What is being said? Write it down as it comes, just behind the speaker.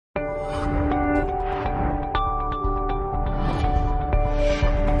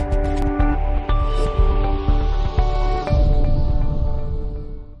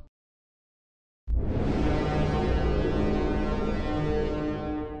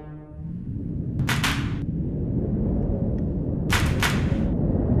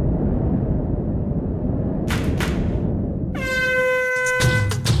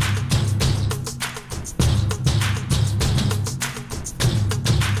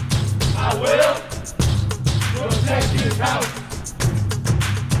will protect his house.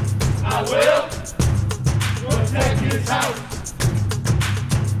 I will protect his house.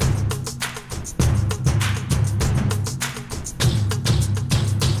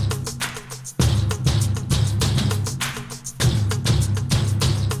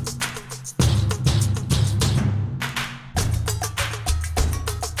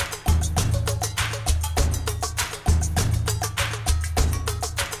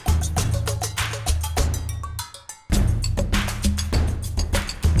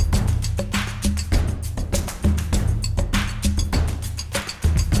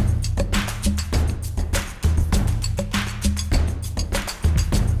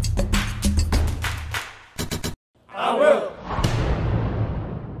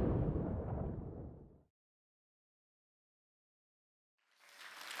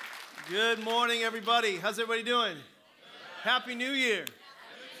 Good morning, everybody. How's everybody doing? Happy New Year.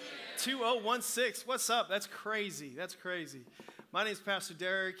 2016. What's up? That's crazy. That's crazy. My name is Pastor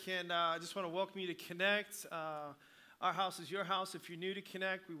Derek, and I just want to welcome you to Connect. Our house is your house. If you're new to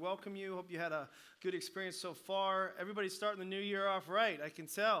Connect, we welcome you. Hope you had a good experience so far. Everybody's starting the new year off right. I can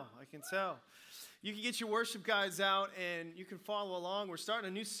tell. You can get your worship guides out, and you can follow along. We're starting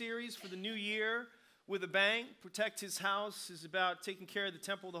a new series for the new year. With a bang. Protect his house is about taking care of the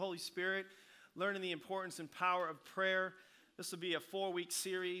temple of the Holy Spirit, learning the importance and power of prayer. This will be a 4-week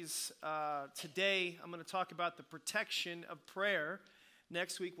series. Today, I'm going to talk about the protection of prayer.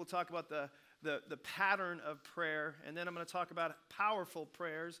 Next week, we'll talk about the pattern of prayer. And then I'm going to talk about powerful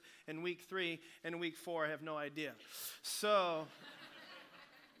prayers in week 3. And in week 4, I have no idea. So,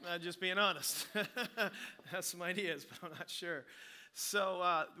 just being honest. I have some ideas, but I'm not sure.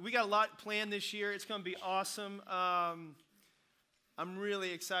 So we got a lot planned this year. It's going to be awesome. I'm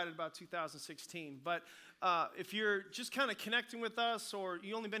really excited about 2016. But if you're just kind of connecting with us, or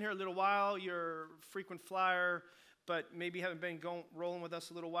you only been here a little while, you're a frequent flyer, but maybe haven't been rolling with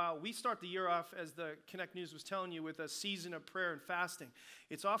us a little while, we start the year off, as the Connect News was telling you, with a season of prayer and fasting.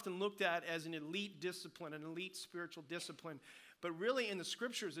 It's often looked at as an elite discipline, an elite spiritual discipline. But really, in the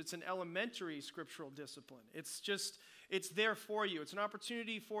Scriptures, it's an elementary scriptural discipline. It's there for you. It's an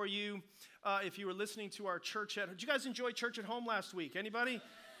opportunity for you. If you were listening to our church did you guys enjoy church at home last week? Anybody?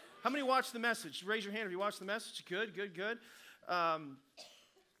 How many watched the message? Raise your hand if you watched the message. Good. All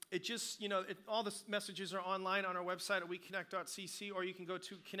the messages are online on our website at weconnect.cc, or you can go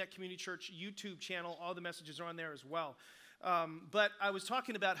to Connect Community Church YouTube channel. All the messages are on there as well. But I was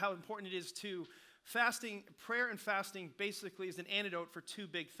talking about how important it is to fasting. Prayer and fasting basically is an antidote for 2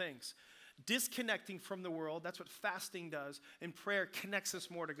 big things. Disconnecting from the world, that's what fasting does, and prayer connects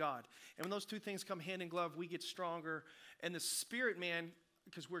us more to God. And when those 2 things come hand in glove, we get stronger. And the spirit man,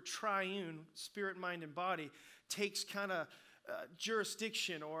 because we're triune, spirit, mind, and body, takes kind of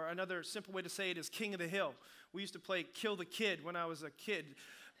jurisdiction, or another simple way to say it is king of the hill. We used to play Kill the Kid when I was a kid,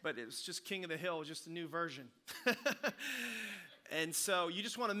 but it was just King of the Hill, just a new version. And so you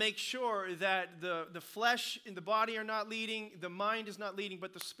just want to make sure that the flesh and the body are not leading, the mind is not leading,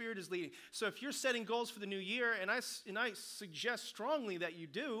 but the spirit is leading. So if you're setting goals for the new year, and I suggest strongly that you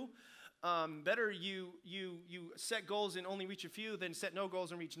do, better you set goals and only reach a few than set no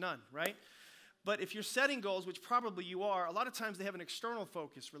goals and reach none, right? But if you're setting goals, which probably you are, a lot of times they have an external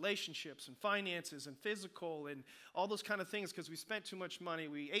focus, relationships and finances and physical and all those kind of things, because we spent too much money,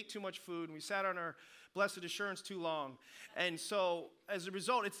 we ate too much food, and we sat on our blessed assurance too long. And so as a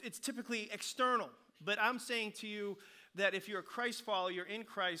result, it's typically external. But I'm saying to you that if you're a Christ follower, you're in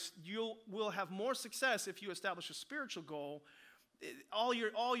Christ, you will have more success if you establish a spiritual goal. All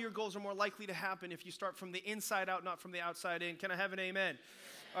your goals are more likely to happen if you start from the inside out, not from the outside in. Can I have an amen?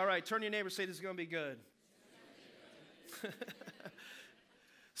 All right, turn to your neighbor and say, this is going to be good.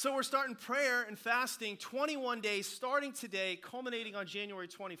 So we're starting prayer and fasting, 21 days, starting today, culminating on January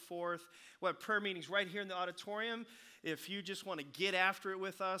 24th. We'll have prayer meetings right here in the auditorium. If you just want to get after it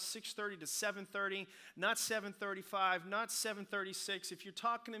with us, 6:30 to 7:30, not 7:35, not 7:36. If you're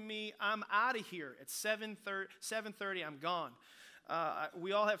talking to me, I'm out of here at 7:30. I'm gone.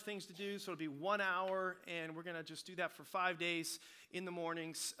 We all have things to do, so it'll be 1 hour, and we're going to just do that for 5 days in the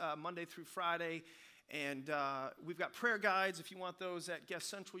mornings, Monday through Friday. And we've got prayer guides. If you want those at Guest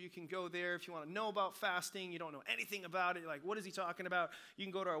Central, you can go there. If you want to know about fasting, you don't know anything about it, like, what is he talking about? You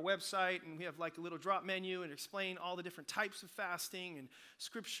can go to our website, and we have like a little drop menu and explain all the different types of fasting and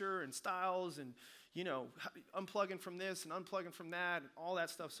scripture and styles and, unplugging from this and unplugging from that. And all that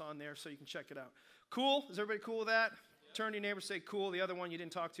stuff's on there, so you can check it out. Cool? Is everybody cool with that? Turn to your neighbor, say cool. The other one you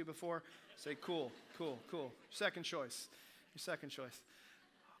didn't talk to before, say cool. Your second choice.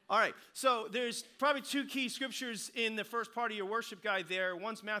 All right, so there's probably two key scriptures in the first part of your worship guide there.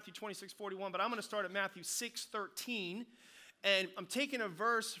 One's Matthew 26:41, but I'm going to start at Matthew 6:13. And I'm taking a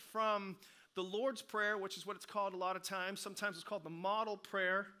verse from the Lord's Prayer, which is what it's called a lot of times. Sometimes it's called the model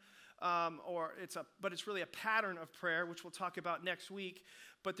prayer, but it's really a pattern of prayer, which we'll talk about next week.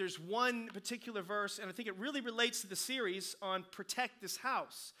 But there's one particular verse, and I think it really relates to the series on Protect This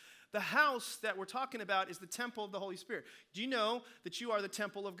House. The house that we're talking about is the temple of the Holy Spirit. Do you know that you are the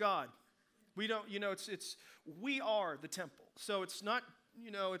temple of God? We don't, we are the temple. So it's not,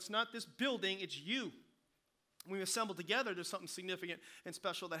 it's not this building, it's you. When we assemble together, there's something significant and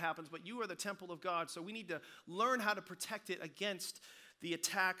special that happens, but you are the temple of God, so we need to learn how to protect it against the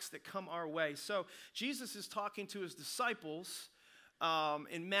attacks that come our way. So Jesus is talking to his disciples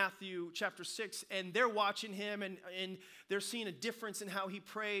in Matthew chapter 6, and they're watching him, and they're seeing a difference in how he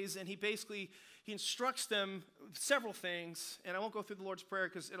prays, and he instructs them several things, and I won't go through the Lord's Prayer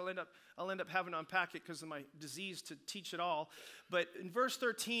because I'll end up having to unpack it because of my disease to teach it all. But in verse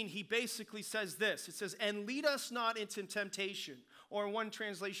 13, he basically says this. It says, "And lead us not into temptation." Or in one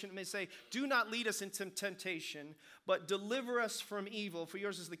translation, it may say, "Do not lead us into temptation, but deliver us from evil. For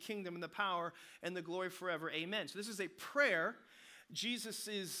yours is the kingdom and the power and the glory forever. Amen." So this is a prayer. Jesus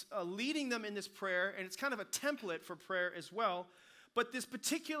is leading them in this prayer, and it's kind of a template for prayer as well. But this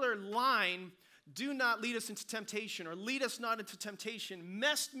particular line, "Do not lead us into temptation," or "lead us not into temptation,"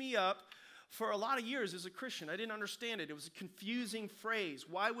 messed me up for a lot of years as a Christian. I didn't understand it. It was a confusing phrase.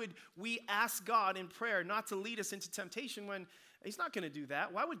 Why would we ask God in prayer not to lead us into temptation when he's not going to do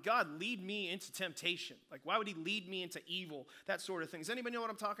that? Why would God lead me into temptation? Like, why would he lead me into evil? That sort of thing. Does anybody know what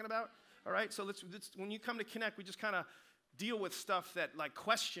I'm talking about? All right, so let's when you come to Connect, we just kind of deal with stuff that, like,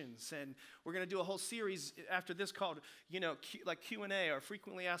 questions, and we're going to do a whole series after this called, like Q&A, or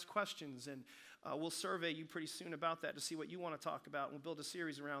frequently asked questions, and we'll survey you pretty soon about that to see what you want to talk about, and we'll build a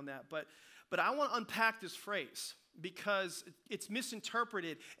series around that. But I want to unpack this phrase because it's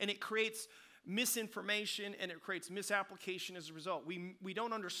misinterpreted, and it creates misinformation, and it creates misapplication as a result. We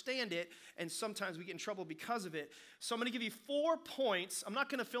don't understand it, and sometimes we get in trouble because of it. So I'm going to give you 4 points. I'm not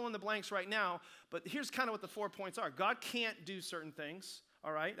going to fill in the blanks right now, but here's kind of what the 4 points are. God can't do certain things,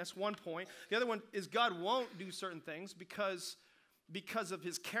 all right? That's one point. The other one is God won't do certain things because of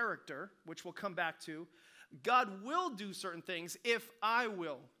his character, which we'll come back to. God will do certain things if I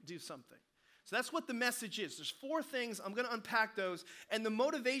will do something. So that's what the message is. There's 4 things. I'm going to unpack those. And the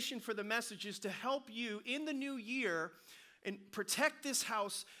motivation for the message is to help you in the new year and protect this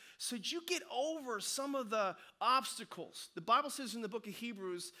house so that you get over some of the obstacles. The Bible says in the book of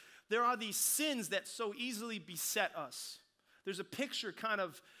Hebrews, there are these sins that so easily beset us. There's a picture kind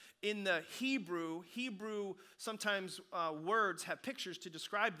of in the Hebrew, sometimes words have pictures to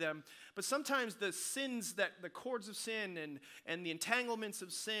describe them, but sometimes the sins the cords of sin and the entanglements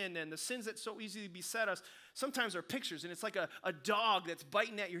of sin and the sins that so easily beset us, sometimes are pictures, and it's like a dog that's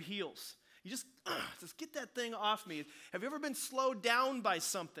biting at your heels. You just get that thing off me. Have you ever been slowed down by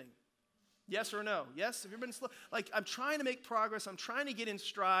something? Yes or no? Yes? Have you ever been slow? Like, I'm trying to make progress. I'm trying to get in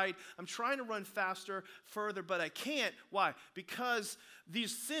stride. I'm trying to run faster, further, but I can't. Why? Because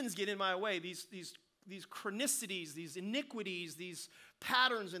these sins get in my way, these chronicities, these iniquities, these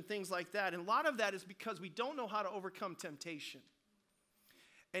patterns and things like that. And a lot of that is because we don't know how to overcome temptation.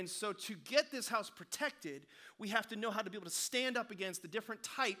 And so to get this house protected, we have to know how to be able to stand up against the different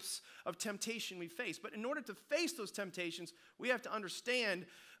types of temptation we face. But in order to face those temptations, we have to understand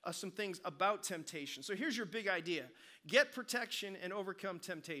some things about temptation. So here's your big idea. Get protection and overcome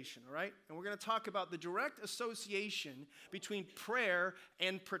temptation, all right? And we're going to talk about the direct association between prayer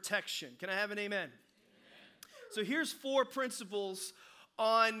and protection. Can I have an amen? So here's 4 principles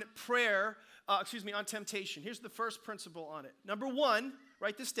on prayer, on temptation. Here's the first principle on it. Number 1,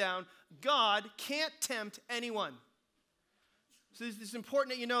 write this down. God can't tempt anyone. So it's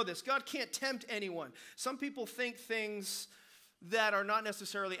important that you know this. God can't tempt anyone. Some people think things that are not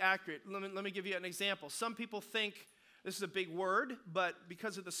necessarily accurate. Let me give you an example. Some people think, this is a big word, but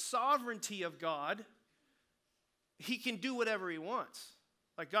because of the sovereignty of God, he can do whatever he wants.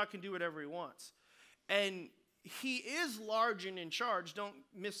 Like, God can do whatever he wants. And he is large and in charge, don't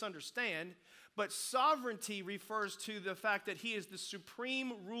misunderstand, but sovereignty refers to the fact that he is the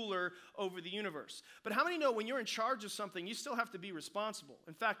supreme ruler over the universe. But how many know when you're in charge of something, you still have to be responsible?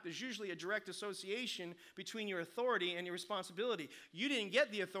 In fact, there's usually a direct association between your authority and your responsibility. You didn't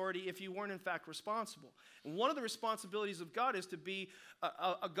get the authority if you weren't in fact responsible. And one of the responsibilities of God is to be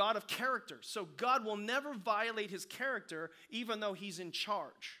a God of character. So God will never violate his character even though he's in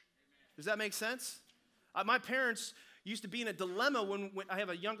charge. Does that make sense? My parents used to be in a dilemma when I have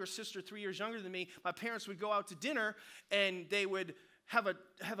a younger sister 3 years younger than me. My parents would go out to dinner, and they would have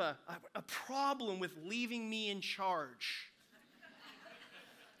a problem with leaving me in charge.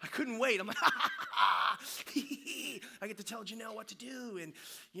 I couldn't wait. I'm like, I get to tell Janelle what to do, and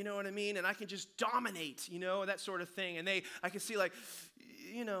you know what I mean? And I can just dominate, that sort of thing. And I can see like,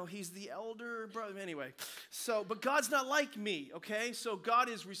 he's the elder brother. Anyway, but God's not like me, okay? So God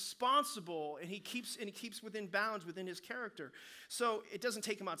is responsible, and he keeps within bounds within his character. So it doesn't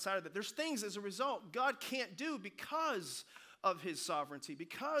take him outside of that. There's things as a result God can't do because of his sovereignty,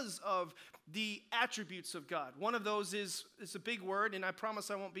 because of the attributes of God. One of those is a big word, and I promise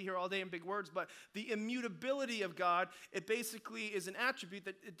I won't be here all day in big words, but the immutability of God, it basically is an attribute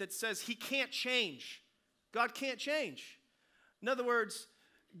that says he can't change. God can't change. In other words,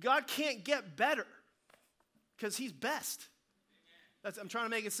 God can't get better because he's best. I'm trying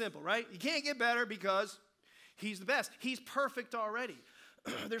to make it simple, right? You can't get better because he's the best. He's perfect already.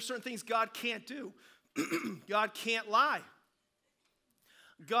 There's certain things God can't do. God can't lie.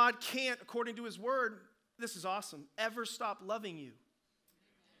 God can't, according to his word, this is awesome, ever stop loving you.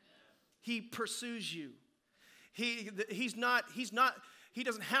 He pursues you. He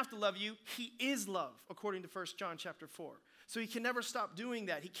doesn't have to love you. He is love, according to 1 John chapter 4. So he can never stop doing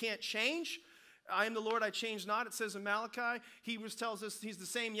that. He can't change. I am the Lord, I change not, it says in Malachi. Hebrews tells us he's the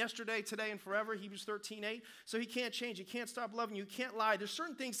same yesterday, today, and forever, Hebrews 13:8. So he can't change. He can't stop loving you. He can't lie. There's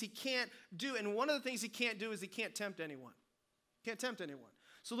certain things he can't do, and one of the things he can't do is he can't tempt anyone. Can't tempt anyone.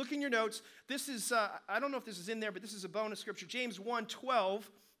 So look in your notes. This is, I don't know if this is in there, but this is a bonus scripture. James 1:12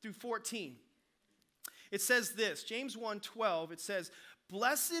 through 14. It says this, James 1:12, it says,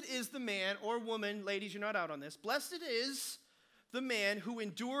 blessed is the man or woman, ladies, you're not out on this. Blessed is the man who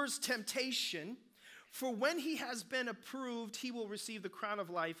endures temptation, for when he has been approved, he will receive the crown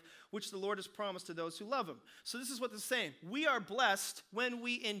of life, which the Lord has promised to those who love him. So this is what this is saying. We are blessed when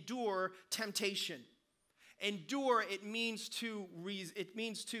we endure temptation. Endure, it means to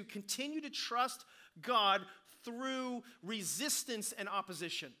continue to trust God through resistance and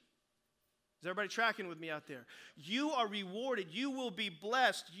opposition. Is everybody tracking with me out there? You are rewarded. You will be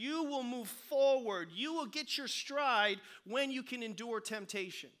blessed. You will move forward. You will get your stride when you can endure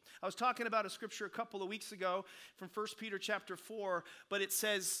temptation. I was talking about a scripture a couple of weeks ago from 1 Peter chapter 4, but it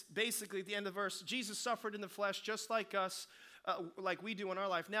says basically at the end of the verse, Jesus suffered in the flesh just like us, like we do in our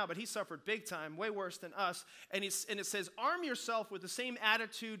life now, but he suffered big time, way worse than us. And it says, arm yourself with the same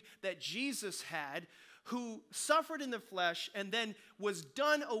attitude that Jesus had, who suffered in the flesh and then was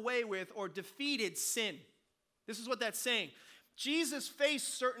done away with or defeated sin. This is what that's saying. Jesus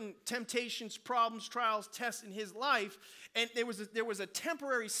faced certain temptations, problems, trials, tests in his life, and there was a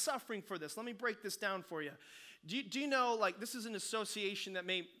temporary suffering for this. Let me break this down for you. Do you know, like, this is an association that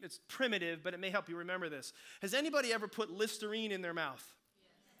it's primitive, but it may help you remember this. Has anybody ever put Listerine in their mouth?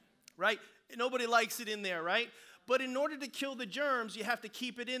 Yes. Right? Nobody likes it in there, right? But in order to kill the germs, you have to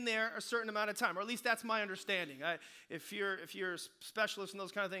keep it in there a certain amount of time, or at least that's my understanding. If you're a specialist in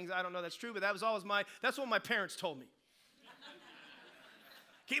those kind of things, I don't know that's true, but that's what my parents told me.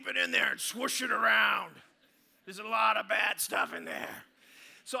 Keep it in there and swoosh it around. There's a lot of bad stuff in there.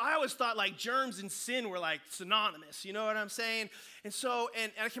 So I always thought like germs and sin were like synonymous, you know what I'm saying? And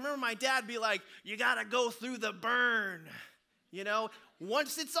I can remember my dad be like, you gotta go through the burn,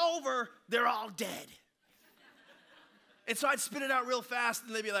 Once it's over, they're all dead. And so I'd spit it out real fast,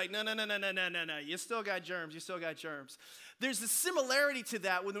 and they'd be like, no, you still got germs, There's a similarity to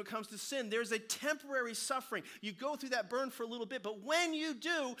that when it comes to sin. There's a temporary suffering. You go through that burn for a little bit, but when you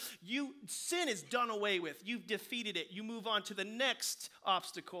do, sin is done away with. You've defeated it. You move on to the next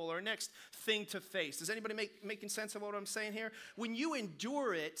obstacle or next thing to face. Is anybody making sense of what I'm saying here? When you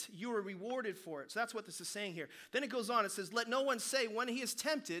endure it, you are rewarded for it. So that's what this is saying here. Then it goes on. It says, let no one say when he is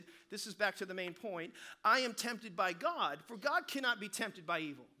tempted, this is back to the main point, I am tempted by God, for God cannot be tempted by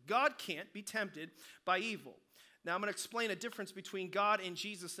evil. God can't be tempted by evil. Now, I'm going to explain a difference between God and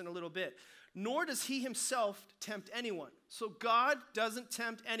Jesus in a little bit. Nor does he himself tempt anyone. So God doesn't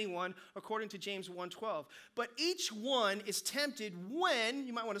tempt anyone, according to James 1:12. But each one is tempted when,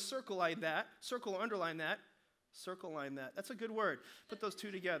 you might want to circle or underline that. Circle line that. That's a good word. Put those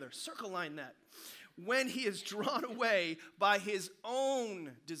two together. Circle line that. When he is drawn away by his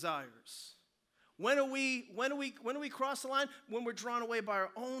own desires. When do we cross the line? When we're drawn away by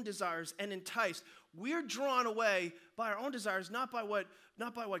our own desires and enticed. We're drawn away by our own desires, not by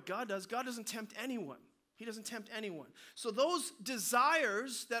what God does. God doesn't tempt anyone. He doesn't tempt anyone. So those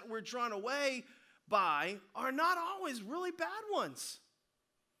desires that we're drawn away by are not always really bad ones.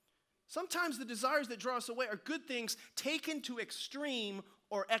 Sometimes the desires that draw us away are good things taken to extreme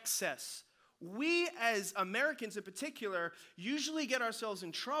or excess. We as Americans in particular usually get ourselves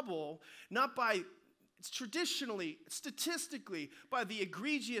in trouble not by it's traditionally, statistically, by the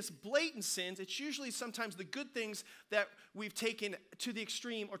egregious, blatant sins, it's usually sometimes the good things that we've taken to the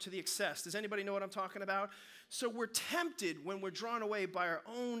extreme or to the excess. Does anybody know what I'm talking about? So we're tempted when we're drawn away by our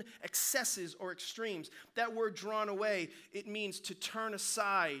own excesses or extremes. That word drawn away, it means to turn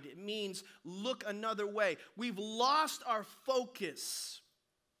aside. It means look another way. We've lost our focus.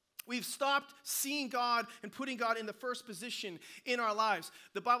 We've stopped seeing God and putting God in the first position in our lives.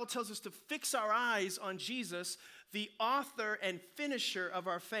 The Bible tells us to fix our eyes on Jesus, the author and finisher of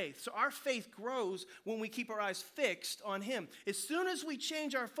our faith. So our faith grows when we keep our eyes fixed on him. As soon as we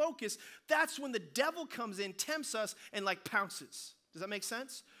change our focus, that's when the devil comes in, tempts us, and like pounces. Does that make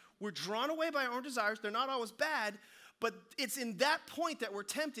sense? We're drawn away by our own desires. They're not always bad, but it's in that point that we're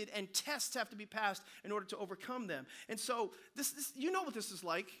tempted, and tests have to be passed in order to overcome them. And so this you know what this is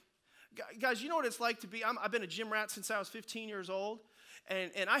like. Guys, you know what it's like to be, I've been a gym rat since I was 15 years old,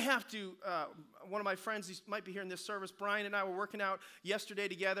 and I have to, one of my friends, he might be here in this service, Brian and I were working out yesterday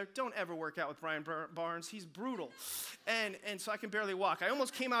together. Don't ever work out with Brian Barnes. He's brutal. And so I can barely walk. I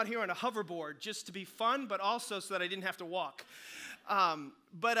almost came out here on a hoverboard just to be fun, but also so that I didn't have to walk. I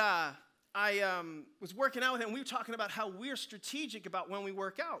was working out with him, and we were talking about how we're strategic about when we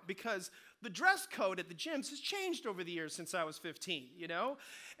work out, because the dress code at the gyms has changed over the years since I was 15, you know?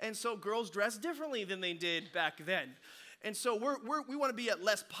 And so girls dress differently than they did back then. And so we want to be at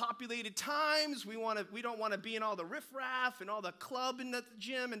less populated times. We don't want to be in all the riffraff and all the clubbing at the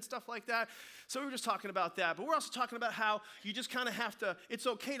gym and stuff like that. So we were just talking about that. But we're also talking about how you just kind of have to, it's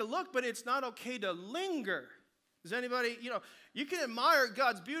okay to look, but it's not okay to linger. Does anybody, you can admire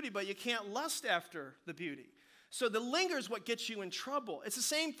God's beauty, but you can't lust after the beauty. So the linger is what gets you in trouble. It's the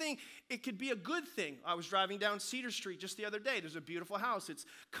same thing. It could be a good thing. I was driving down Cedar Street just the other day. There's a beautiful house. It's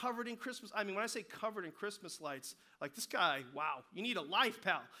covered in Christmas. I mean, when I say covered in Christmas lights, like this guy, wow, you need a life,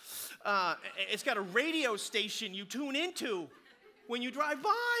 pal. It's got a radio station you tune into when you drive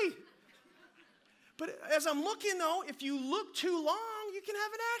by. But as I'm looking, though, if you look too long, you can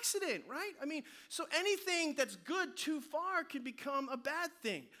have an accident, right? I mean, so anything that's good too far can become a bad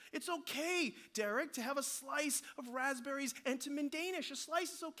thing. It's okay, Derek, to have a slice of raspberries Entenmann Danish. A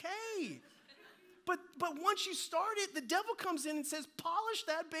slice is okay. But once you start it, the devil comes in and says, polish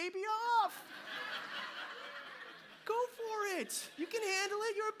that baby off. Go for it. You can handle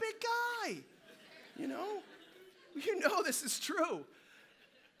it. You're a big guy. You know this is true.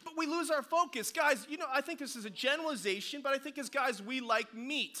 But we lose our focus. Guys, I think this is a generalization, but I think as guys, we like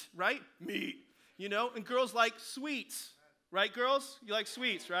meat, right? Meat, and girls like sweets, right, girls? You like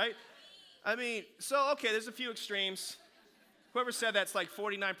sweets, right? I mean, so, okay, there's a few extremes. Whoever said that's like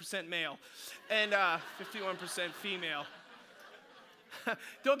 49% male and 51% female.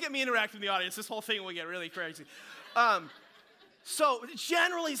 Don't get me interacting with the audience. This whole thing will get really crazy. So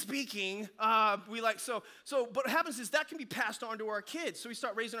generally speaking, but what happens is that can be passed on to our kids. So we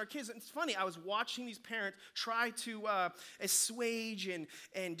start raising our kids. And it's funny, I was watching these parents try to assuage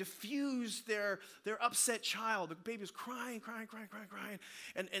and diffuse their upset child. The baby was crying.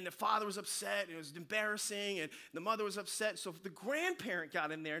 And the father was upset. And it was embarrassing. And the mother was upset. So the grandparent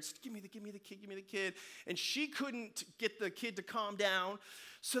got in there and said, give me the kid. And she couldn't get the kid to calm down.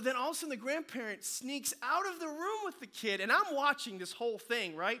 So then all of a sudden the grandparent sneaks out of the room with the kid, and I'm watching this whole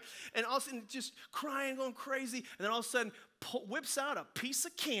thing, right? And all of a sudden just crying, going crazy, and then all of a sudden whips out a piece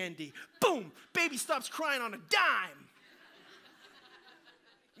of candy. Boom! Baby stops crying on a dime.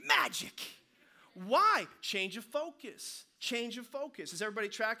 Magic. Why? Change of focus. Change of focus. Is everybody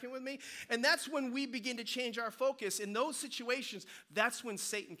tracking with me? And that's when we begin to change our focus. In those situations, that's when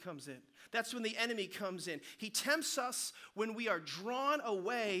Satan comes in. That's when the enemy comes in. He tempts us when we are drawn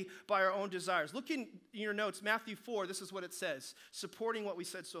away by our own desires. Look in your notes, Matthew 4, this is what it says, supporting what we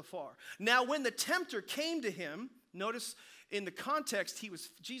said so far. Now, when the tempter came to him, notice in the context,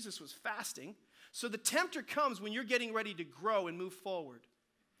 Jesus was fasting. So the tempter comes when you're getting ready to grow and move forward.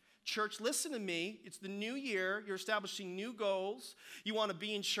 Church, listen to me. It's the new year. You're establishing new goals. You want to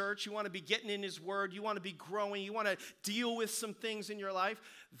be in church. You want to be getting in his word. You want to be growing. You want to deal with some things in your life.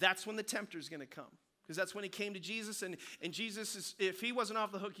 That's when the tempter is going to come. Because that's when he came to Jesus. And Jesus, if he wasn't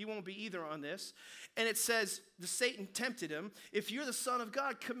off the hook, he won't be either on this. And it says, Satan tempted him. If you're the Son of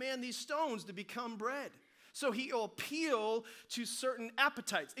God, command these stones to become bread. So he'll appeal to certain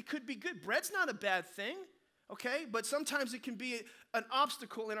appetites. It could be good. Bread's not a bad thing. Okay, but sometimes it can be an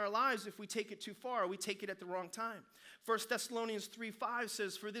obstacle in our lives if we take it too far or we take it at the wrong time. 1 Thessalonians 3:5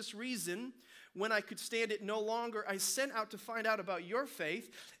 says, for this reason, when I could stand it no longer, I sent out to find out about your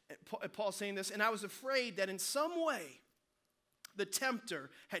faith. Paul's saying this, and I was afraid that in some way the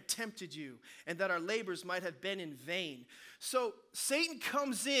tempter, had tempted you, and that our labors might have been in vain. So Satan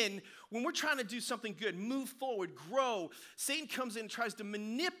comes in when we're trying to do something good, move forward, grow. Satan comes in and tries to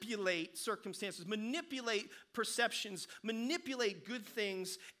manipulate circumstances, manipulate perceptions, manipulate good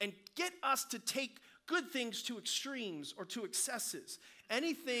things, and get us to take good things to extremes or to excesses.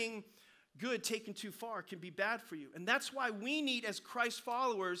 Anything good taken too far can be bad for you. And that's why we need, as Christ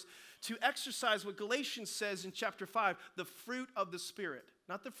followers, to exercise what Galatians says in chapter 5, the fruit of the Spirit.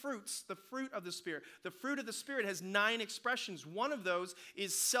 Not the fruits, the fruit of the Spirit. The fruit of the Spirit has 9 expressions. One of those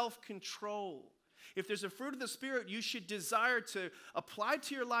is self-control. If there's a fruit of the Spirit you should desire to apply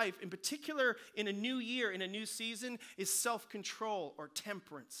to your life, in particular in a new year, in a new season, is self-control or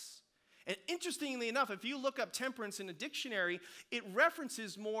temperance. And interestingly enough, if you look up temperance in a dictionary, it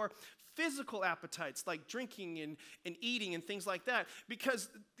references more physical appetites like drinking and eating and things like that, because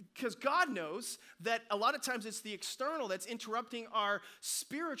God knows that a lot of times it's the external that's interrupting our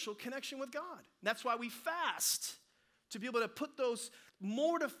spiritual connection with God. And that's why we fast, to be able to put those,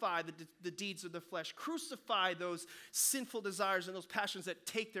 mortify the deeds of the flesh, crucify those sinful desires and those passions that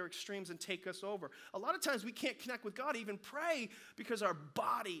take their extremes and take us over. A lot of times we can't connect with God, even pray, because our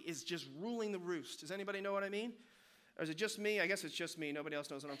body is just ruling the roost. Does anybody know what I mean? Or is it just me? I guess it's just me. Nobody else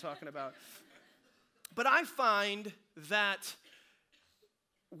knows what I'm talking about. But I find that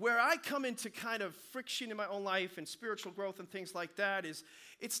where I come into kind of friction in my own life and spiritual growth and things like that is,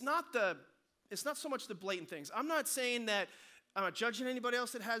 it's not so much the blatant things. I'm not saying that I'm not judging anybody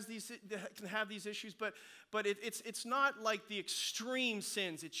else that can have these issues, but it's not like the extreme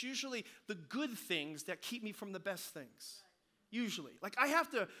sins. It's usually the good things that keep me from the best things. Usually. Like I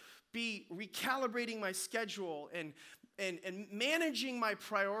have to be recalibrating my schedule and managing my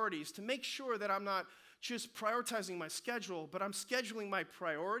priorities to make sure that I'm not just prioritizing my schedule, but I'm scheduling my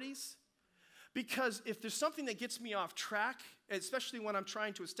priorities. Because if there's something that gets me off track, especially when I'm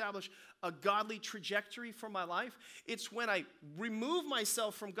trying to establish a godly trajectory for my life, it's when I remove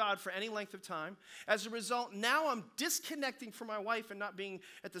myself from God for any length of time. As a result, now I'm disconnecting from my wife and not being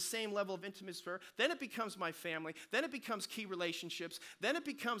at the same level of intimacy with her. Then it becomes my family. Then it becomes key relationships. Then it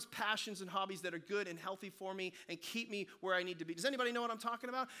becomes passions and hobbies that are good and healthy for me and keep me where I need to be. Does anybody know what I'm talking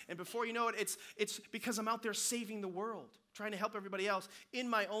about? And before you know it, it's because I'm out there saving the world, trying to help everybody else in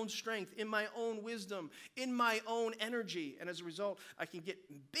my own strength, in my own wisdom, in my own energy. And as a result, I can get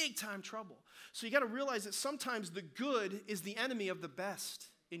in big time trouble. So you got to realize that sometimes the good is the enemy of the best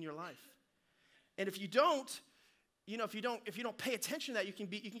in your life. And if you don't pay attention to that, you can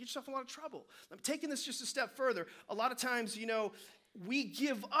get yourself in a lot of trouble. I'm taking this just a step further. A lot of times, we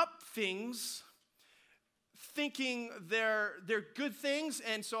give up things thinking they're good things,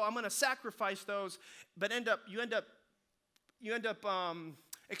 and so I'm going to sacrifice those, but you end up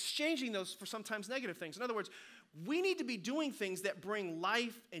exchanging those for sometimes negative things. In other words, we need to be doing things that bring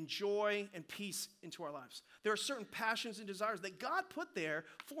life and joy and peace into our lives. There are certain passions and desires that God put there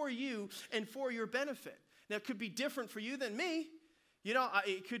for you and for your benefit. Now, it could be different for you than me.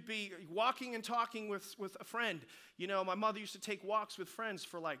 It could be walking and talking with a friend. My mother used to take walks with friends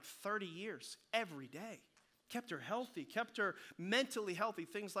for like 30 years every day. Kept her healthy, kept her mentally healthy,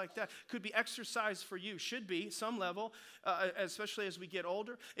 things like that. Could be exercise for you, should be, some level, especially as we get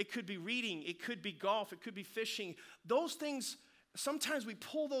older. It could be reading, it could be golf, it could be fishing. Those things, sometimes we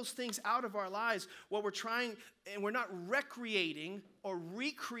pull those things out of our lives while we're trying, and we're not recreating or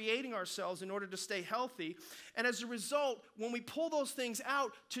recreating ourselves in order to stay healthy. And as a result, when we pull those things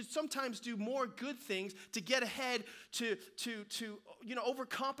out to sometimes do more good things, to get ahead, to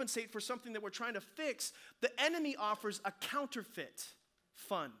overcompensate for something that we're trying to fix, the enemy offers a counterfeit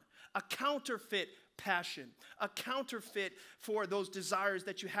fun, a counterfeit passion, a counterfeit for those desires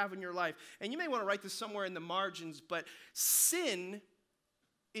that you have in your life. And you may want to write this somewhere in the margins, but sin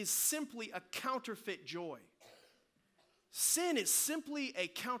is simply a counterfeit joy. Sin is simply a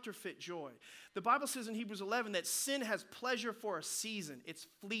counterfeit joy. The Bible says in Hebrews 11 that sin has pleasure for a season. It's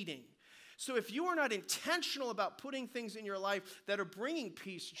fleeting. So if you are not intentional about putting things in your life that are bringing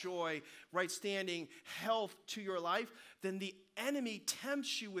peace, joy, right standing, health to your life, then the enemy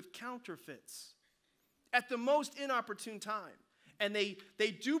tempts you with counterfeits at the most inopportune time. And they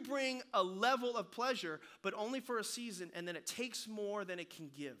do bring a level of pleasure, but only for a season, and then it takes more than it can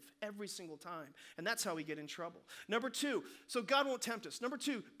give every single time. And that's how we get in trouble. Number 2, so God won't tempt us. Number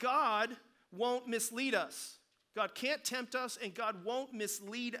 2, God won't mislead us. God can't tempt us, and God won't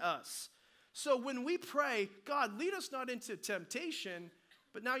mislead us. So when we pray, God, lead us not into temptation,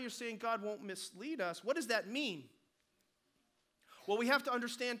 but now you're saying God won't mislead us. What does that mean? Well, we have to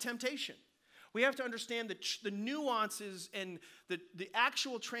understand temptation. We have to understand the nuances and the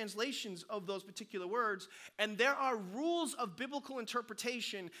actual translations of those particular words. And there are rules of biblical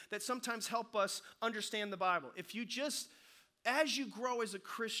interpretation that sometimes help us understand the Bible. If you just, as you grow as a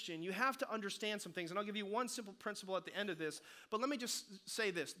Christian, you have to understand some things. And I'll give you one simple principle at the end of this. But let me just say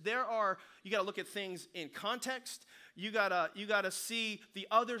this. You got to look at things in context. You gotta see the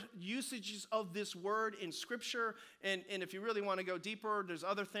other usages of this word in Scripture. And if you really want to go deeper, there's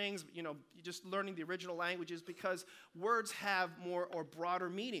other things, just learning the original languages, because words have more or broader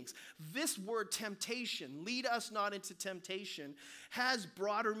meanings. This word temptation, lead us not into temptation, has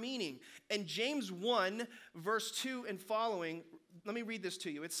broader meaning. And James 1, verse 2 and following, let me read this to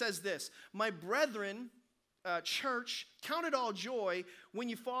you. It says this: "My brethren," church, count it all joy when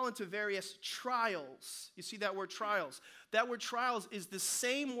you fall into various trials. You see that word trials. That word trials is the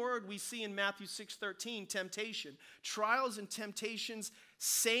same word we see in Matthew 6:13, temptation. Trials and temptations,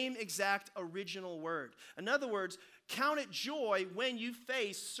 same exact original word. In other words, count it joy when you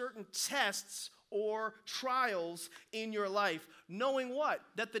face certain tests or trials in your life, knowing what?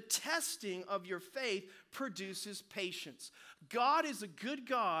 That the testing of your faith produces patience. God is a good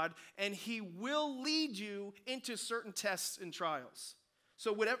God, and He will lead you into certain tests and trials.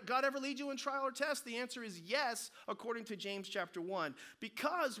 So would God ever lead you in trial or test? The answer is yes, according to James chapter 1.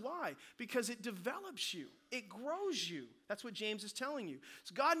 Because, why? Because it develops you. It grows you. That's what James is telling you.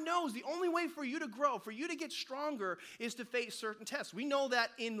 So God knows the only way for you to grow, for you to get stronger, is to face certain tests. We know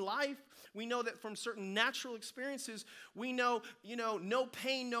that in life. We know that from certain natural experiences. We know, no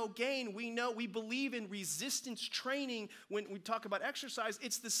pain, no gain. We believe in resistance training when we talk about exercise.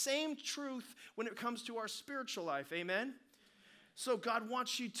 It's the same truth when it comes to our spiritual life. Amen? So God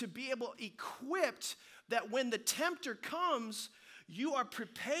wants you to be equipped that when the tempter comes, you are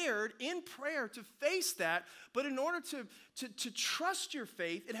prepared in prayer to face that. But in order to trust your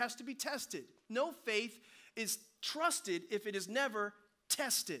faith, it has to be tested. No faith is trusted if it is never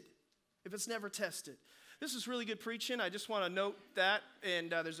tested. If it's never tested. This is really good preaching. I just want to note that.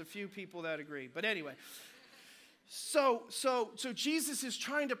 And there's a few people that agree. But anyway. So Jesus is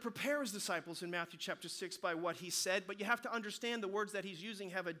trying to prepare his disciples in Matthew chapter 6 by what he said, but you have to understand the words that he's using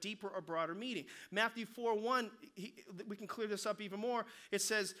have a deeper or broader meaning. Matthew 4:1, we can clear this up even more. It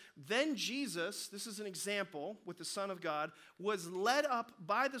says, "Then Jesus," this is an example with the Son of God, "was led up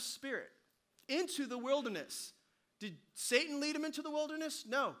by the Spirit into the wilderness." Did Satan lead him into the wilderness?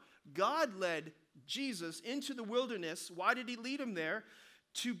 No. God led Jesus into the wilderness. Why did he lead him there?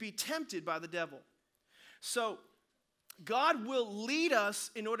 To be tempted by the devil. So God will lead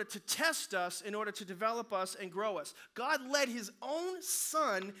us in order to test us, in order to develop us and grow us. God led his own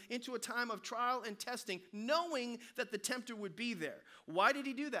Son into a time of trial and testing, knowing that the tempter would be there. Why did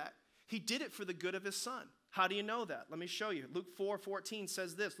he do that? He did it for the good of his Son. How do you know that? Let me show you. Luke 4:14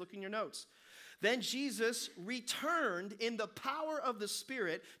 says this. Look in your notes. "Then Jesus returned in the power of the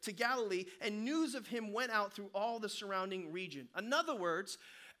Spirit to Galilee, and news of him went out through all the surrounding region." In other words,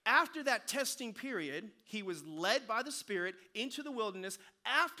 after that testing period, he was led by the Spirit into the wilderness.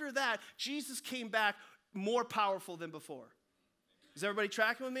 After that, Jesus came back more powerful than before. Is everybody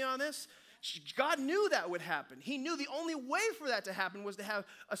tracking with me on this? God knew that would happen. He knew the only way for that to happen was to have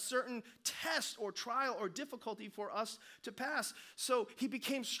a certain test or trial or difficulty for us to pass. So he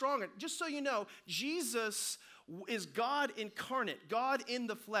became stronger. Just so you know, Jesus is God incarnate, God in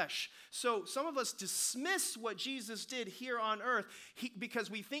the flesh. So some of us dismiss what Jesus did here on earth because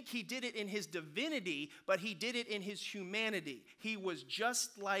we think he did it in his divinity, but he did it in his humanity. He was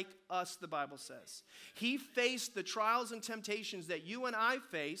just like us, the Bible says. He faced the trials and temptations that you and I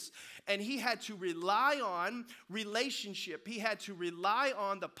face, and he had to rely on relationship. He had to rely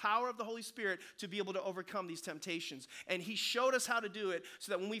on the power of the Holy Spirit to be able to overcome these temptations. And he showed us how to do it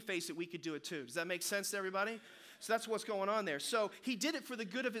so that when we face it, we could do it too. Does that make sense to everybody? So that's what's going on there. So he did it for the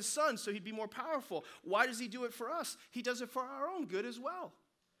good of his Son, so he'd be more powerful. Why does he do it for us? He does it for our own good as well.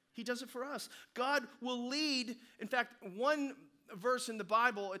 He does it for us. God will lead. In fact, one verse in the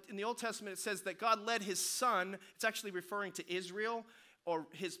Bible, in the Old Testament, it says that God led his Son. It's actually referring to Israel or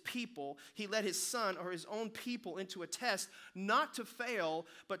his people. He led his Son or his own people into a test, not to fail,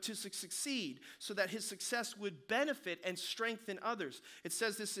 but to succeed, so that his success would benefit and strengthen others. It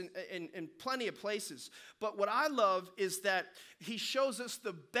says this in plenty of places. But what I love is that he shows us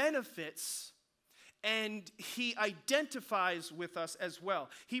the benefits and he identifies with us as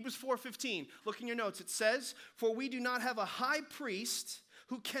well. Hebrews 4:15, look in your notes. It says, "For we do not have a high priest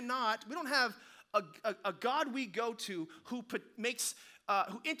who cannot," we don't have a God we go to who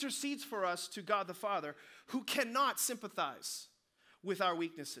intercedes for us to God the Father, who cannot sympathize with our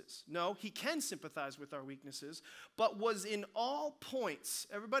weaknesses. No, he can sympathize with our weaknesses, but was in all points,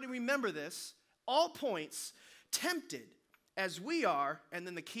 everybody remember this, all points tempted as we are, and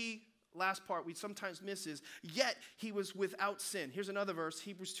then the key last part we sometimes miss is, yet he was without sin. Here's another verse.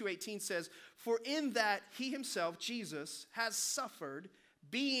 Hebrews 2:18 says, for in that he himself, Jesus, has suffered,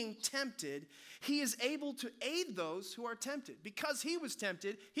 being tempted, he is able to aid those who are tempted. Because he was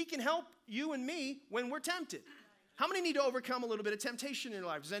tempted, he can help you and me when we're tempted. How many need to overcome a little bit of temptation in your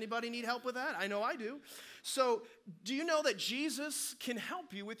life? Does anybody need help with that? I know I do. So, do you know that Jesus can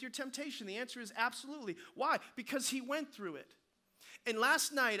help you with your temptation? The answer is absolutely. Why? Because he went through it. And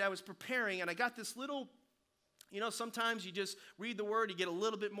last night I was preparing and I got this little, sometimes you just read the word, you get a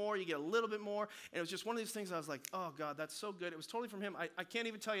little bit more, you get a little bit more. And it was just one of these things I was like, oh God, that's so good. It was totally from him. I can't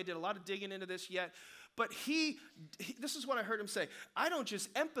even tell you, I did a lot of digging into this yet. But this is what I heard him say. I don't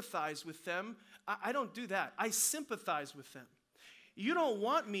just empathize with them. I don't do that. I sympathize with them. You don't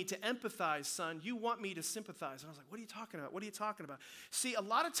want me to empathize, son. You want me to sympathize. And I was like, what are you talking about? What are you talking about? See, a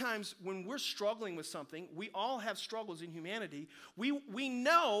lot of times when we're struggling with something, we all have struggles in humanity. We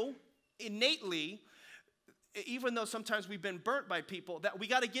know innately, even though sometimes we've been burnt by people, that we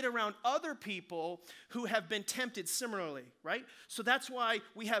got to get around other people who have been tempted similarly, right? So that's why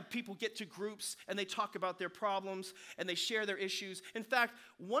we have people get to groups and they talk about their problems and they share their issues. In fact,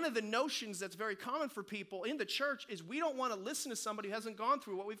 one of the notions that's very common for people in the church is we don't want to listen to somebody who hasn't gone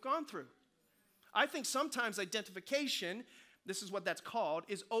through what we've gone through. I think sometimes identification, this is what that's called,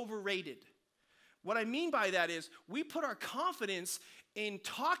 is overrated. What I mean by that is we put our confidence in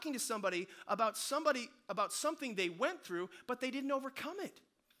talking to somebody about something they went through, but they didn't overcome it.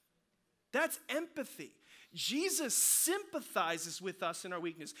 That's empathy. Jesus sympathizes with us in our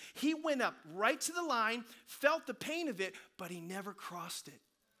weakness. He went up right to the line, felt the pain of it, but he never crossed it.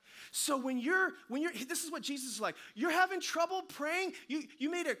 So when you're, this is what Jesus is like. You're having trouble praying. You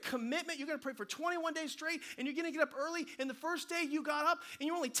made a commitment. You're going to pray for 21 days straight, and you're going to get up early. And the first day you got up, and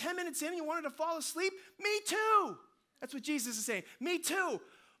you're only 10 minutes in, and you wanted to fall asleep. Me too. That's what Jesus is saying. Me too.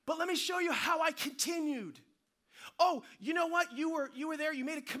 But let me show you how I continued. Oh, you know what? You were there. You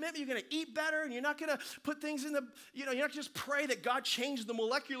made a commitment. You're going to eat better, and you're not going to put things in the, you're not going to just pray that God changed the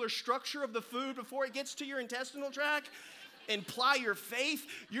molecular structure of the food before it gets to your intestinal tract. And apply your faith.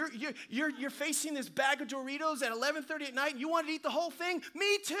 You're facing this bag of Doritos at 11:30 at night, and you wanted to eat the whole thing?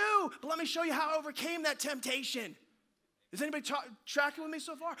 Me too. But let me show you how I overcame that temptation. Is anybody tracking with me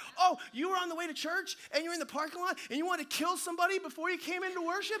so far? Oh, you were on the way to church, and you're in the parking lot, and you wanted to kill somebody before you came into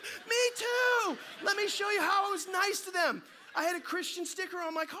worship? Me too. Let me show you how I was nice to them. I had a Christian sticker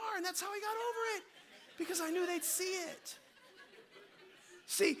on my car, and that's how I got over it, because I knew they'd see it.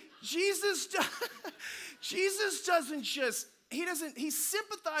 See, Jesus doesn't just, he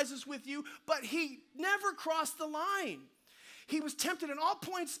sympathizes with you, but he never crossed the line. He was tempted in all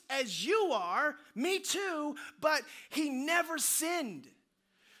points as you are, me too, but he never sinned.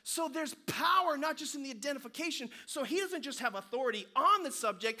 So there's power not just in the identification. So he doesn't just have authority on the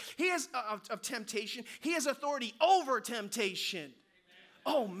subject of temptation. He has authority over temptation.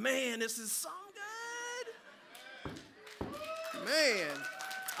 Oh man, this is so good. Man,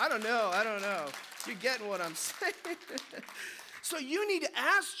 I don't know. You're getting what I'm saying. So you need to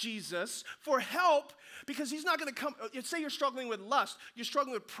ask Jesus for help, because he's not going to come. Say you're struggling with lust, you're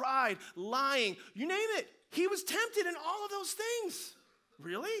struggling with pride, lying, you name it. He was tempted in all of those things.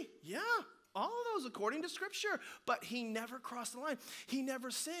 Really? Yeah. All of those according to Scripture. But he never crossed the line. He never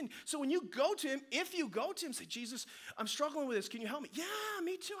sinned. So when you go to him, if you go to him, say, Jesus, I'm struggling with this. Can you help me? Yeah,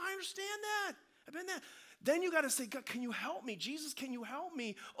 me too. I understand that. I've been there. Then you got to say, God, can you help me? Jesus, can you help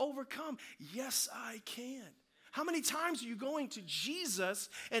me overcome? Yes, I can. How many times are you going to Jesus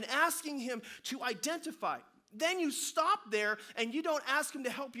and asking him to identify? Then you stop there and you don't ask him to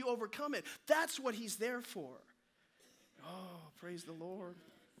help you overcome it. That's what he's there for. Oh, praise the Lord.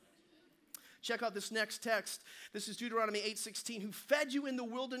 Check out this next text. This is Deuteronomy 8:16. Who fed you in the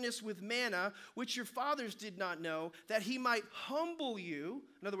wilderness with manna, which your fathers did not know, that he might humble you.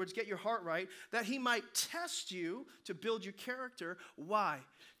 In other words, get your heart right. That he might test you to build your character. Why?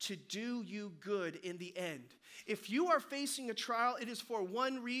 To do you good in the end. If you are facing a trial, it is for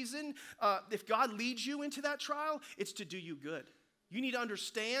one reason. If God leads you into that trial, it's to do you good. You need to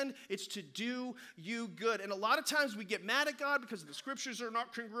understand it's to do you good. And a lot of times we get mad at God because the scriptures are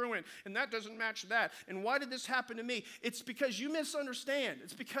not congruent, and that doesn't match that. And why did this happen to me? It's because you misunderstand.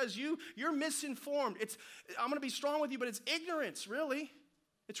 It's because you're misinformed. I'm going to be strong with you, but it's ignorance, really.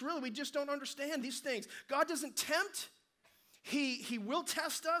 It's really, we just don't understand these things. God doesn't tempt. He will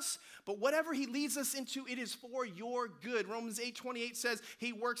test us, but whatever he leads us into, it is for your good. Romans 8:28 says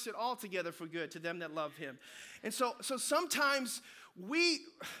he works it all together for good to them that love him. And so sometimes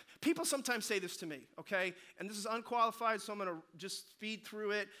People sometimes say this to me, okay? And this is unqualified, so I'm going to just feed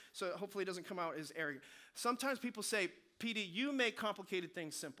through it, so hopefully it doesn't come out as arrogant. Sometimes people say, PD, you make complicated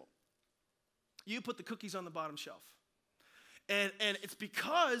things simple. You put the cookies on the bottom shelf. And it's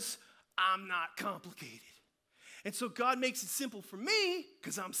because I'm not complicated. And so God makes it simple for me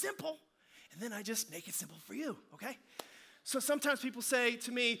because I'm simple, and then I just make it simple for you, okay? So sometimes people say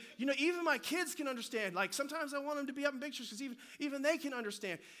to me, even my kids can understand. Like sometimes I want them to be up in pictures because even they can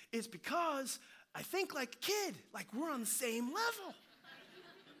understand. It's because I think like a kid, like we're on the same level.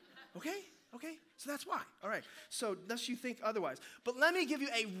 Okay? So that's why. All right. So unless you think otherwise. But let me give you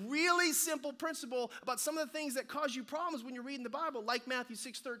a really simple principle about some of the things that cause you problems when you're reading the Bible, like Matthew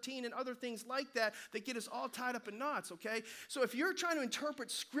 6:13 and other things like that get us all tied up in knots, okay? So if you're trying to interpret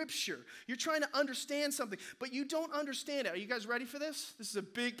Scripture, you're trying to understand something, but you don't understand it. Are you guys ready for this? This is a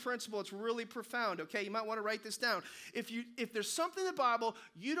big principle. It's really profound, okay? You might want to write this down. If there's something in the Bible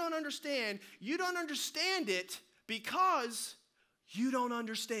you don't understand it because you don't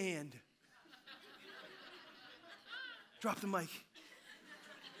understand. Drop the mic.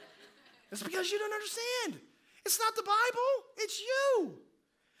 It's because you don't understand. It's not the Bible, it's you.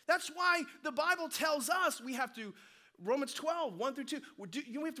 That's why the Bible tells us we have to, Romans 12, 1 through 2,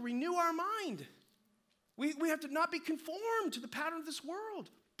 we have to renew our mind. We have to not be conformed to the pattern of this world.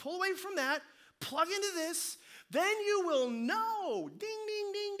 Pull away from that, plug into this, then you will know, ding,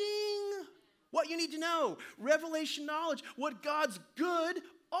 ding, ding, ding, what you need to know. Revelation knowledge, what God's good.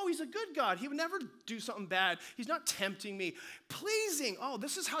 Oh, he's a good God. He would never do something bad. He's not tempting me. Pleasing. Oh,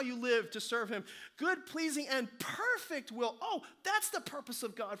 this is how you live to serve him. Good, pleasing, and perfect will. Oh, that's the purpose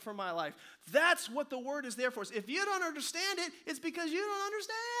of God for my life. That's what the word is there for us. If you don't understand it, it's because you don't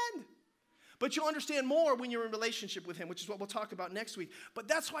understand. But you'll understand more when you're in relationship with him, which is what we'll talk about next week. But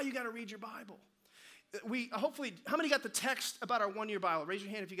that's why you got to read your Bible. Hopefully, how many got the text about our one-year Bible? Raise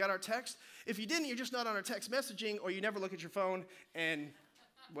your hand if you got our text. If you didn't, you're just not on our text messaging, or you never look at your phone and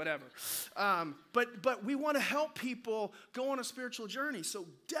whatever. But we want to help people go on a spiritual journey. So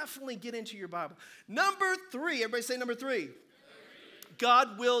definitely get into your Bible. Number 3. Everybody say number 3.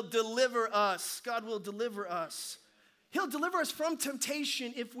 God will deliver us. God will deliver us. He'll deliver us from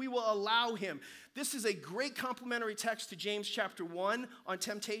temptation if we will allow him. This is a great complementary text to James chapter 1 on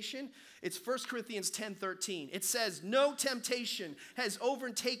temptation. It's 1 Corinthians 10:13. It says, no temptation has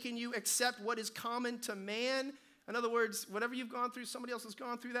overtaken you except what is common to man. In other words, whatever you've gone through, somebody else has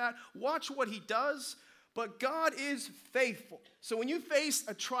gone through that. Watch what he does, but God is faithful. So when you face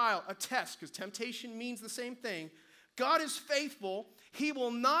a trial, a test, because temptation means the same thing, God is faithful. He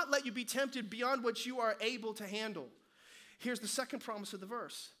will not let you be tempted beyond what you are able to handle. Here's the second promise of the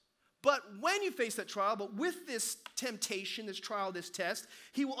verse. But when you face that trial, but with this temptation, this trial, this test,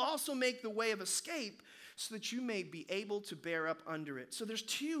 he will also make the way of escape so that you may be able to bear up under it. So there's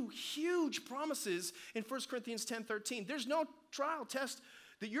 2 huge promises in 1 Corinthians 10:13. There's no trial, test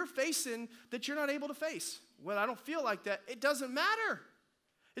that you're facing that you're not able to face. Well, I don't feel like that. It doesn't matter.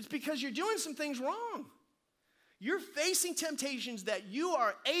 It's because you're doing some things wrong. You're facing temptations that you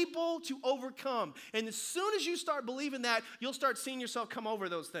are able to overcome. And as soon as you start believing that, you'll start seeing yourself come over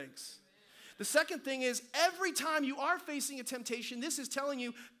those things. The second thing is, every time you are facing a temptation, this is telling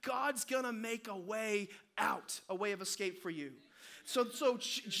you God's going to make a way out, a way of escape for you. So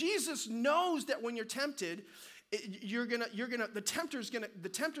Jesus knows that when you're tempted, the tempter's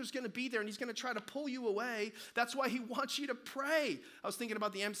gonna be there, and he's gonna try to pull you away. That's why he wants you to pray. I was thinking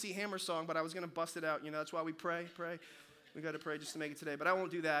about the MC Hammer song, but I was gonna bust it out. That's why we pray. We got to pray just to make it today. But I won't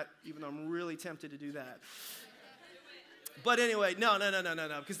do that, even though I'm really tempted to do that. But anyway, no,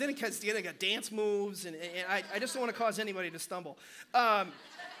 because then it got dance moves, and I just don't want to cause anybody to stumble.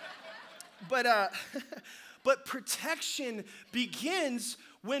 But protection begins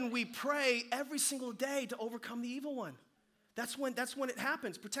when we pray every single day to overcome the evil one. That's when it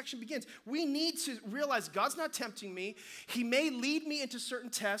happens. Protection begins. We need to realize God's not tempting me. He may lead me into certain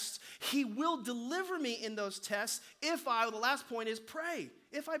tests. He will deliver me in those tests the last point is pray.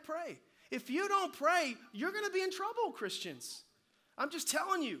 If I pray. If you don't pray, you're going to be in trouble, Christians. I'm just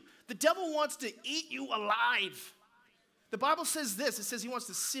telling you. The devil wants to eat you alive. The Bible says this. It says he wants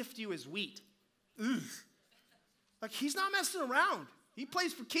to sift you as wheat. Ugh. Like, he's not messing around. He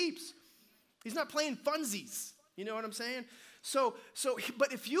plays for keeps. He's not playing funsies. You know what I'm saying?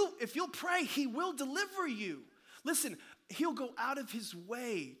 But if you'll pray, he will deliver you. Listen, he'll go out of his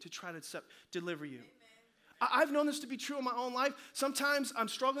way to try to deliver you. I've known this to be true in my own life. Sometimes I'm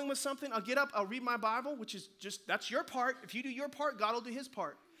struggling with something. I'll get up, I'll read my Bible, which is that's your part. If you do your part, God will do his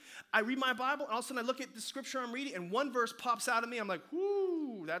part. I read my Bible, and all of a sudden I look at the scripture I'm reading, and one verse pops out of me. I'm like,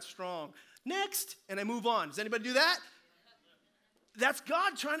 whoo, that's strong. Next, and I move on. Does anybody do that? that's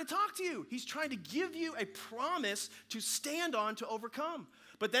God trying to talk to you. He's trying to give you a promise to stand on to overcome.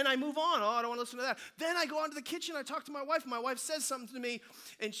 But then I move on. Oh, I don't want to listen to that. Then I go on to the kitchen. I talk to my wife. My wife says something to me,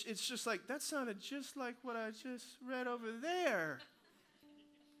 and it's just like, that sounded just like what I just read over there.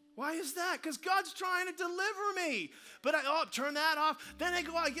 Why is that? Because God's trying to deliver me. But I turn that off. Then I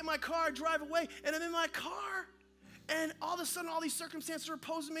go out, I get my car, drive away, and I'm in my car. And all of a sudden, all these circumstances are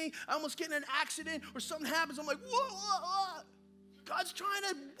opposing me. I almost get in an accident or something happens. I'm like, whoa. God's trying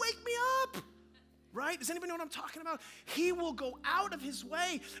to wake me up. Right? Does anybody know what I'm talking about? He will go out of his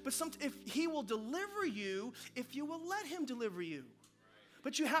way. But if he will deliver you, if you will let him deliver you.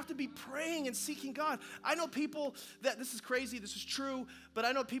 But you have to be praying and seeking God. I know people that, this is crazy, this is true, but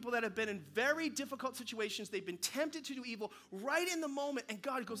I know people that have been in very difficult situations. They've been tempted to do evil right in the moment, and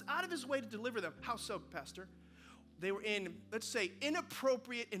God goes out of his way to deliver them. How so, Pastor? They were in, let's say,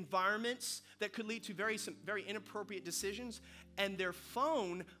 inappropriate environments that could lead to some very inappropriate decisions, and their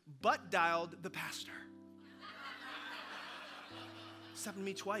phone butt dialed the pastor. It's happened to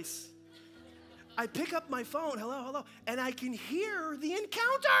me twice. I pick up my phone, hello, and I can hear the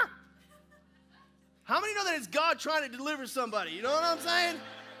encounter. How many know that it's God trying to deliver somebody? You know what I'm saying?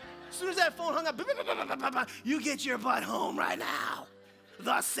 As soon as that phone hung up, you get your butt home right now.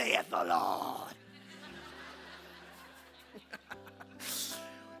 Thus saith the Lord.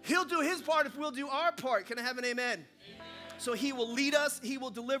 He'll do his part if we'll do our part. Can I have an amen? So he will lead us, he will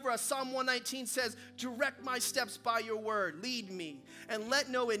deliver us. Psalm 119 says, direct my steps by your word, lead me, and let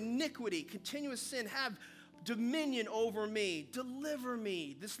no iniquity, continuous sin, have dominion over me. Deliver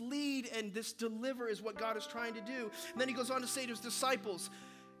me. This lead and this deliver is what God is trying to do. And then he goes on to say to his disciples,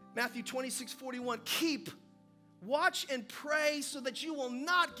 Matthew 26:41, watch and pray so that you will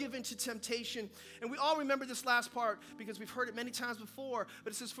not give into temptation. And we all remember this last part because we've heard it many times before,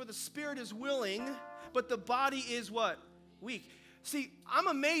 but it says, for the spirit is willing, but the body is what? Weak. See, I'm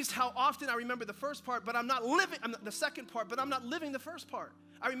amazed how often I remember the first part, but I'm not the second part, but I'm not living the first part.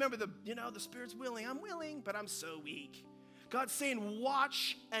 I remember the spirit's willing. I'm willing, but I'm so weak. God's saying,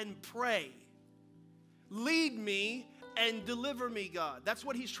 watch and pray. Lead me and deliver me, God. That's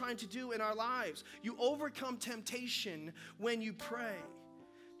what he's trying to do in our lives. You overcome temptation when you pray.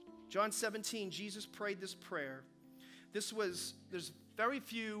 John 17, Jesus prayed this prayer.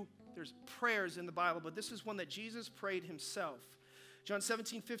 There's prayers in the Bible, but this is one that Jesus prayed himself. John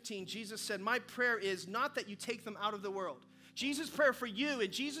 17:15, Jesus said, my prayer is not that you take them out of the world. Jesus' prayer for you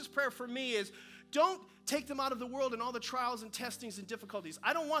and Jesus' prayer for me is, don't take them out of the world and all the trials and testings and difficulties.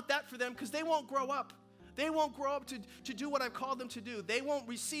 I don't want that for them because they won't grow up. They won't grow up to do what I've called them to do. They won't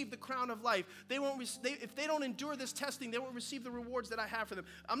receive the crown of life. If they don't endure this testing, they won't receive the rewards that I have for them.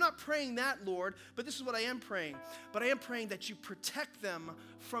 I'm not praying that, Lord, but this is what I am praying. But I am praying that you protect them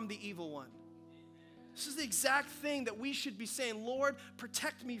from the evil one. This is the exact thing that we should be saying, Lord,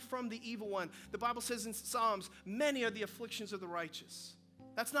 protect me from the evil one. The Bible says in Psalms, many are the afflictions of the righteous.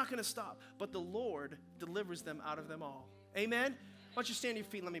 That's not going to stop, but the Lord delivers them out of them all. Amen? Why don't you stand on your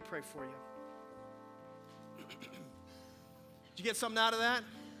feet and let me pray for you. Did you get something out of that?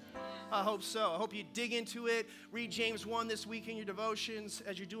 I hope so. I hope you dig into it. Read James 1 this week in your devotions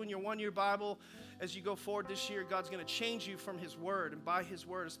as you're doing your one-year Bible. As you go forward this year, God's going to change you from his word and by his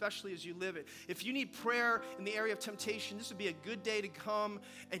word, especially as you live it. If you need prayer in the area of temptation, this would be a good day to come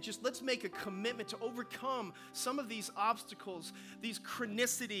and just let's make a commitment to overcome some of these obstacles, these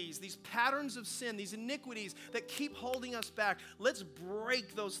chronicities, these patterns of sin, these iniquities that keep holding us back. Let's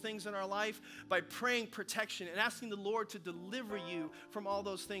break those things in our life by praying protection and asking the Lord to deliver you from all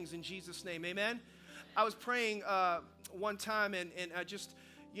those things in Jesus' name. Amen? I was praying one time and I just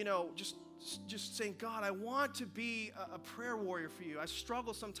saying, God, I want to be a prayer warrior for you. I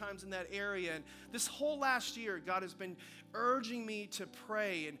struggle sometimes in that area. And this whole last year, God has been urging me to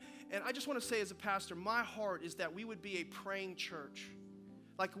pray. And I just want to say as a pastor, my heart is that we would be a praying church.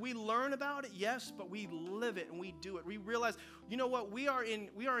 Like we learn about it, yes, but we live it and we do it. We realize, you know what, we are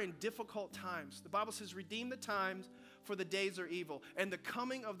in difficult times. The Bible says, redeem the times, for the days are evil, and the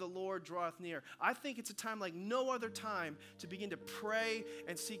coming of the Lord draweth near. I think it's a time like no other time to begin to pray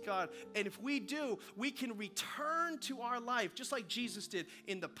and seek God. And if we do, we can return to our life, just like Jesus did,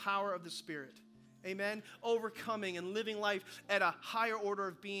 in the power of the Spirit. Amen? Overcoming and living life at a higher order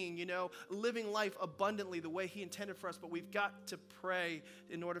of being, living life abundantly the way he intended for us. But we've got to pray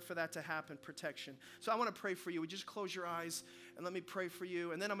in order for that to happen, protection. So I want to pray for you. Would you just close your eyes and let me pray for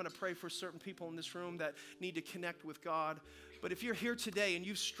you? And then I'm going to pray for certain people in this room that need to connect with God. But if you're here today and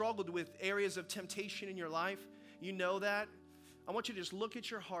you've struggled with areas of temptation in your life, you know that, I want you to just look at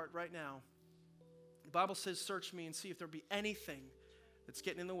your heart right now. The Bible says, search me and see if there be anything that's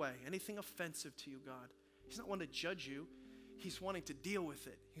getting in the way, anything offensive to you, God. He's not one to judge you. He's wanting to deal with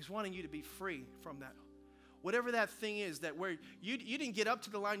it. He's wanting you to be free from that. Whatever that thing is, that where you didn't get up to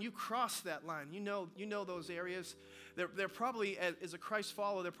the line, you crossed that line. You know those areas. They're probably, as a Christ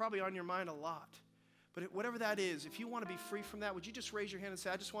follower, they're probably on your mind a lot. But whatever that is, if you want to be free from that, would you just raise your hand and say,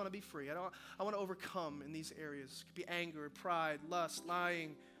 I just want to be free. I want to overcome in these areas. It could be anger, pride, lust,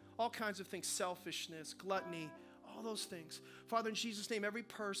 lying, all kinds of things, selfishness, gluttony, all those things. Father, in Jesus' name, every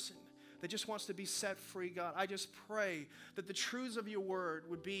person that just wants to be set free, God, I just pray that the truths of your word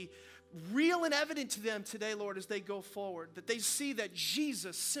would be real and evident to them today, Lord, as they go forward, that they see that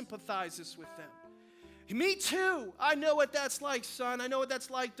Jesus sympathizes with them. Me too. I know what that's like, son. I know what that's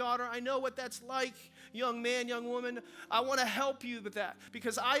like, daughter. I know what that's like, young man, young woman. I want to help you with that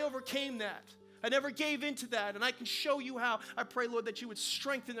because I overcame that. I never gave into that, and I can show you how. I pray, Lord, that you would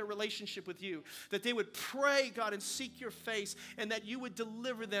strengthen their relationship with you, that they would pray, God, and seek your face, and that you would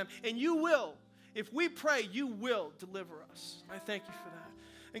deliver them. And you will. If we pray, you will deliver us. I thank you for that.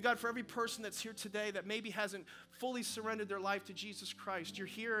 And God, for every person that's here today that maybe hasn't fully surrendered their life to Jesus Christ, you're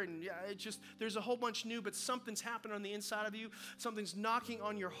here and there's a whole bunch new, but something's happened on the inside of you. Something's knocking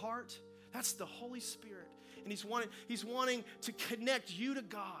on your heart. That's the Holy Spirit. And He's wanting to connect you to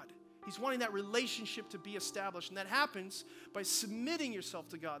God. He's wanting that relationship to be established. And that happens by submitting yourself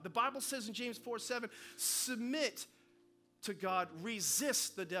to God. The Bible says in James 4:7, submit to God,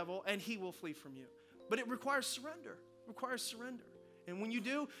 resist the devil, and he will flee from you. But it requires surrender. It requires surrender. And when you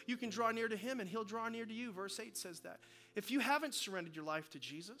do, you can draw near to him and he'll draw near to you. Verse 8 says that. If you haven't surrendered your life to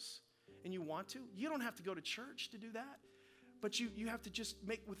Jesus and you want to, you don't have to go to church to do that. But you have to just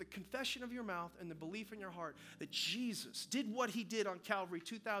make with a confession of your mouth and the belief in your heart that Jesus did what he did on Calvary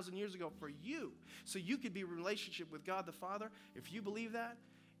 2,000 years ago for you. So you could be in relationship with God the Father. If you believe that,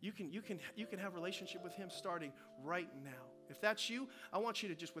 you can have a relationship with him starting right now. If that's you, I want you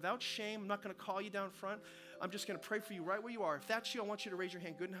to just, without shame, I'm not going to call you down front. I'm just going to pray for you right where you are. If that's you, I want you to raise your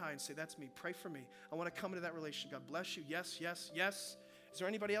hand good and high and say, that's me. Pray for me. I want to come into that relationship. God bless you. Yes, yes, yes. Is there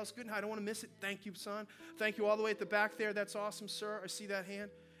anybody else good and high? I don't want to miss it. Thank you, son. Thank you all the way at the back there. That's awesome, sir. I see that hand.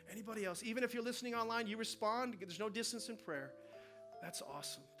 Anybody else? Even if you're listening online, you respond. There's no distance in prayer. That's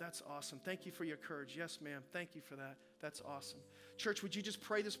awesome. That's awesome. Thank you for your courage. Yes, ma'am. Thank you for that. That's awesome. Church, would you just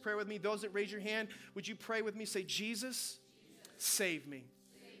pray this prayer with me? Those that raise your hand, would you pray with me? Say, Jesus, save me.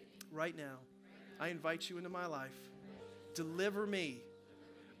 Right now, I invite you into my life. Deliver me.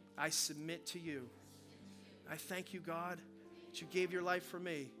 I submit to you. I thank you, God, that you gave your life for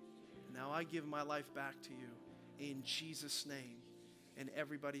me. Now I give my life back to you in Jesus' name. And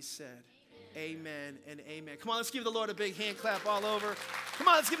everybody said, amen and amen. Come on, let's give the Lord a big hand clap all over. Come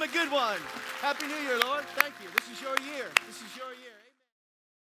on, let's give him a good one. Happy New Year, Lord. Thank you. This is your year. This is your year.